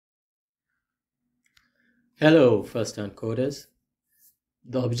Hello, first-time coders.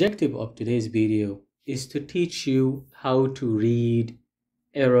 The objective of today's video is to teach you how to read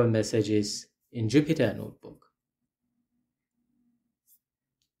error messages in Jupyter Notebook.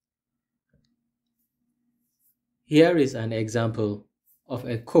 Here is an example of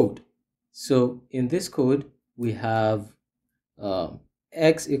a code. So in this code, we have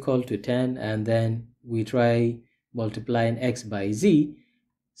x equal to 10, and then we try multiplying x by z.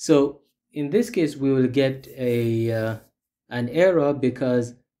 So in this case, we will get an error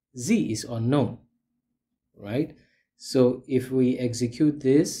because z is unknown, right? So if we execute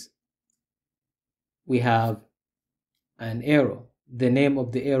this, we have an error. The name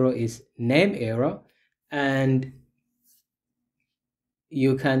of the error is name error, and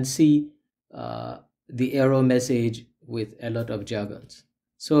you can see the error message with a lot of jargons.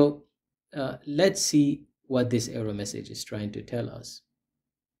 So let's see what this error message is trying to tell us.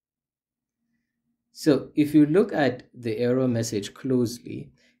 So if you look at the error message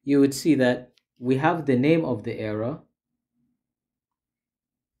closely, you would see that we have the name of the error.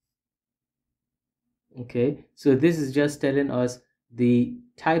 Okay, so this is just telling us the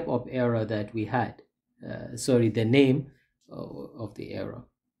type of error that we had. The name of the error.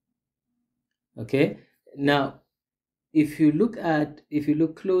 Okay, now if you look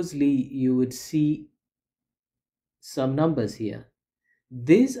closely, you would see some numbers here.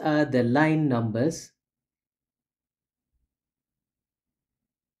 These are the line numbers.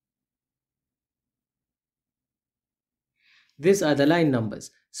 These are the line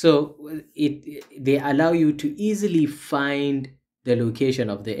numbers. So they allow you to easily find the location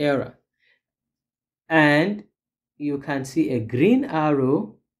of the error. And you can see a green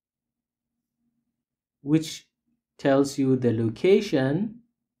arrow which tells you the location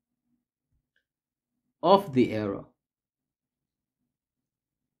of the error.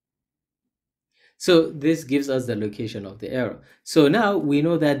 So this gives us the location of the error. So now we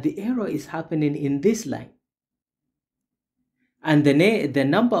know that the error is happening in this line. And the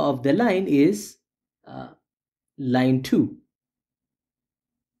number of the line is line 2.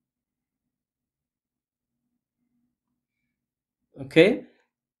 Okay.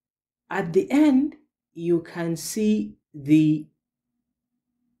 At the end, you can see the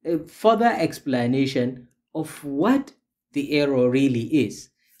further explanation of what the error really is.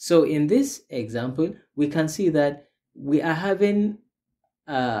 So in this example, we can see that we are having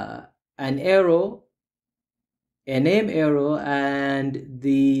an error, a name error, and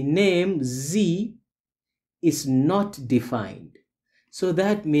the name z is not defined. So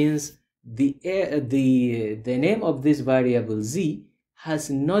that means the name of this variable z has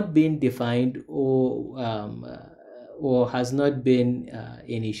not been defined or has not been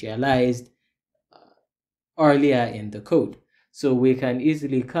initialized earlier in the code. So we can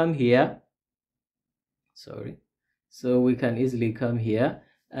easily come here. So we can easily come here,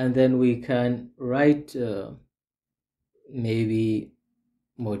 and then we can write maybe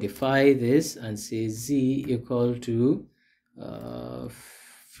modify this and say z equal to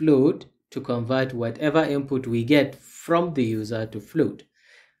float to convert whatever input we get from the user to float.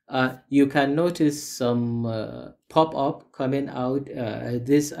 You can notice some pop-up coming out.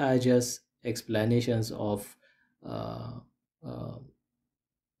 These are just explanations of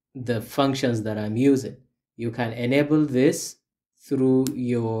the functions that I'm using. You can enable this through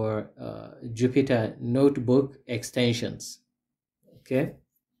your Jupyter Notebook extensions. Okay,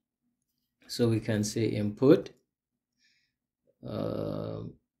 so we can say input,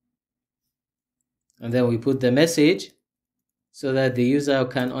 and then we put the message so that the user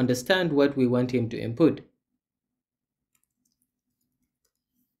can understand what we want him to input.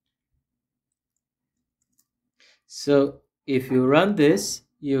 So if you run this,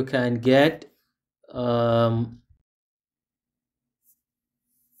 you can get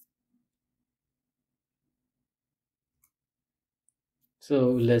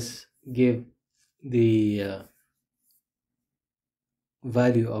so let's give the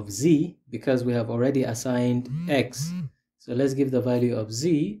value of z, because we have already assigned x. So let's give the value of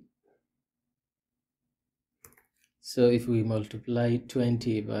z. So if we multiply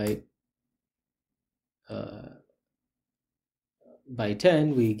 20 by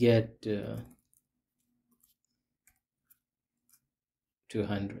 10, we get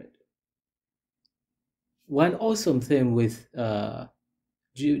 200. One awesome thing with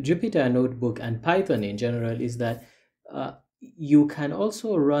Jupyter Notebook and Python in general is that you can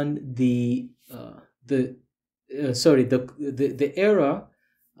also run the error.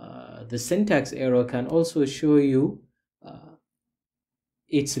 The syntax error can also show you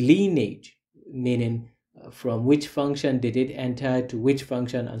its lineage, meaning from which function did it enter to which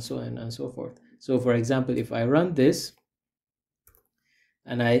function, and so on and so forth. So for example, if I run this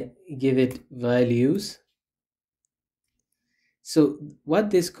and I give it values, so what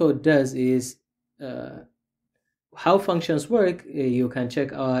this code does is, how functions work, you can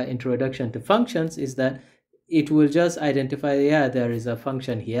check our introduction to functions, is that it will just identify, yeah, there is a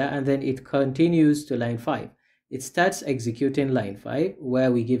function here, and then it continues to line 5. It starts executing line 5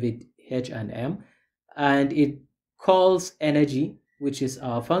 where we give it h and m, and it calls energy, which is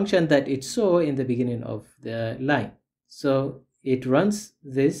our function that it saw in the beginning of the line. So it runs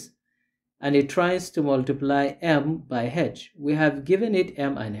this and it tries to multiply m by h. We have given it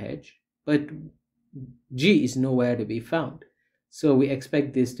m and h, but g is nowhere to be found. So we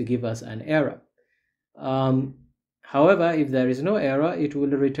expect this to give us an error. However, if there is no error, it will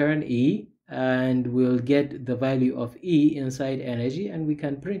return e, and we'll get the value of e inside energy, and we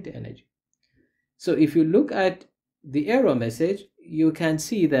can print energy. So if you look at the error message, you can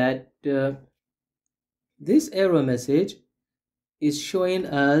see that this error message is showing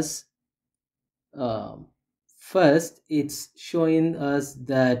us, first, it's showing us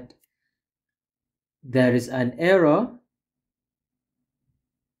that there is an error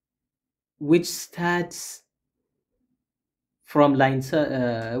which starts from line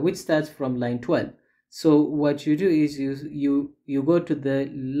 12. So what you do is you go to the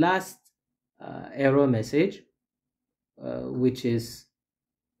last error message, which is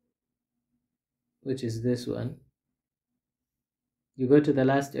this one. You go to the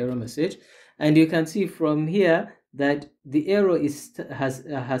last error message, and you can see from here that the error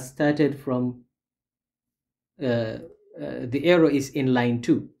has started from the error is in line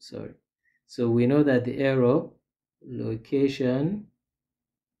 2. Sorry. So we know that the error location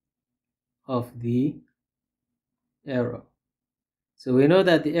of the error. So we know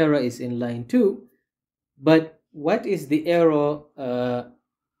that the error is in line 2, but what is the error?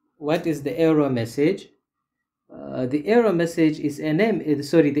 What is the error message? The error message is a name.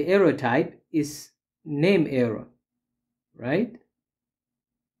 Sorry, the error type is name error, right?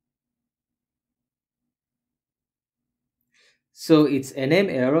 So it's a name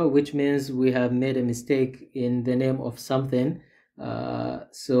error, which means we have made a mistake in the name of something.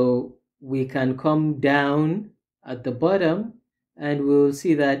 So we can come down at the bottom and we'll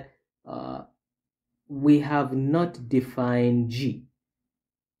see that we have not defined G.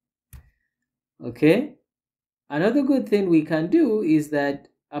 Okay. Another good thing we can do is that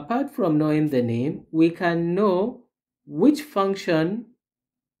apart from knowing the name, we can know which function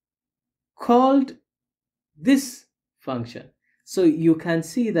called this function. So you can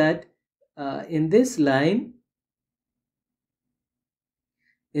see that in this line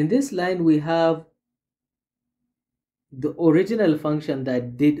we have the original function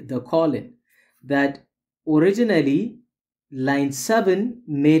that did the calling. That originally line 7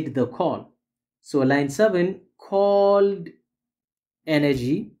 made the call. So line 7 called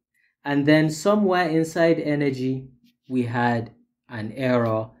energy, and then somewhere inside energy we had an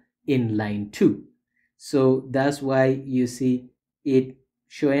error in line 2. So that's why you see it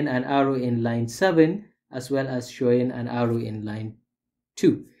showing an arrow in line 7 as well as showing an arrow in line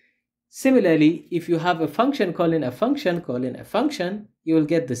 2. Similarly, if you have a function calling a function, you will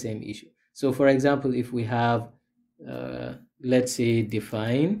get the same issue. So for example, if we have, let's say,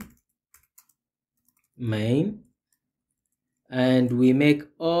 define main, and we make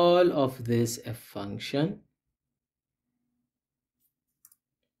all of this a function,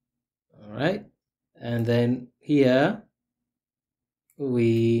 all right, and then here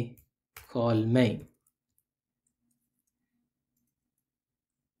we call main.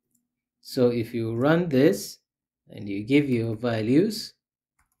 So if you run this and you give your values,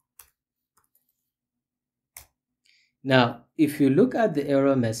 now if you look at the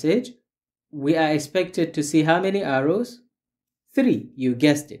error message, we are expected to see how many arrows? 3. You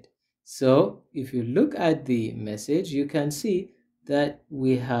guessed it. So if you look at the message, you can see that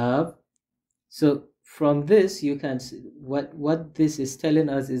we have, so from this you can see what this is telling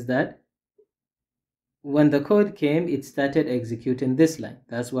us is that when the code came, it started executing this line.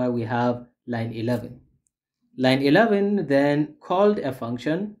 That's why we have line 11. Line 11 then called a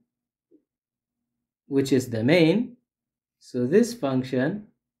function, which is the main. So this function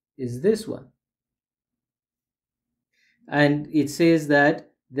is this one. And it says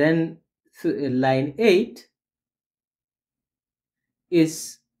that then line 8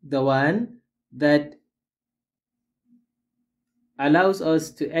 is the one that allows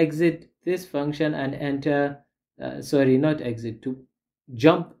us to exit this function and enter, sorry, not exit, to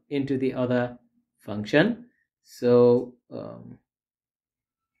jump into the other function. So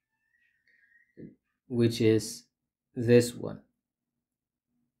which is this one.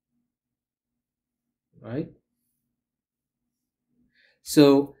 right?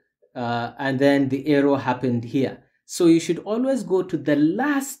 So, and then the error happened here. So you should always go to the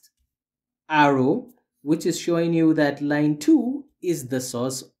last arrow, which is showing you that line 2 is the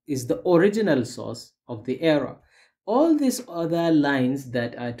source, is the original source of the error. All these other lines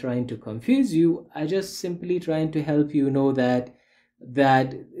that are trying to confuse you are just simply trying to help you know that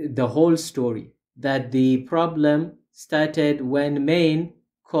the whole story, that the problem started when main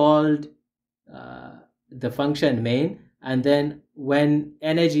called the function main, and then when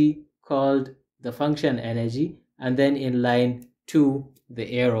energy called the function energy, and then in line 2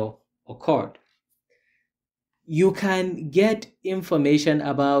 the error occurred. You can get information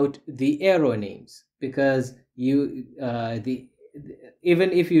about the error names because you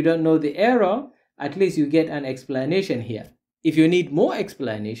even if you don't know the error, at least you get an explanation here. If you need more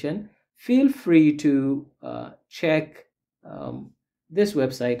explanation, feel free to check this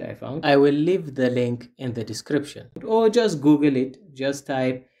website I found. I will leave the link in the description, or just Google it. Just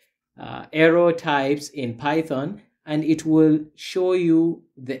type error types in Python, and it will show you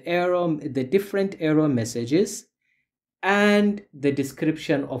the different error messages and the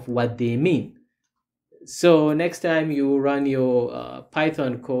description of what they mean. So next time you run your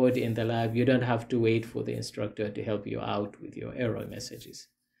Python code in the lab, you don't have to wait for the instructor to help you out with your error messages.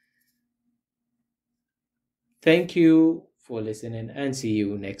 Thank you for listening, and see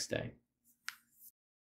you next time.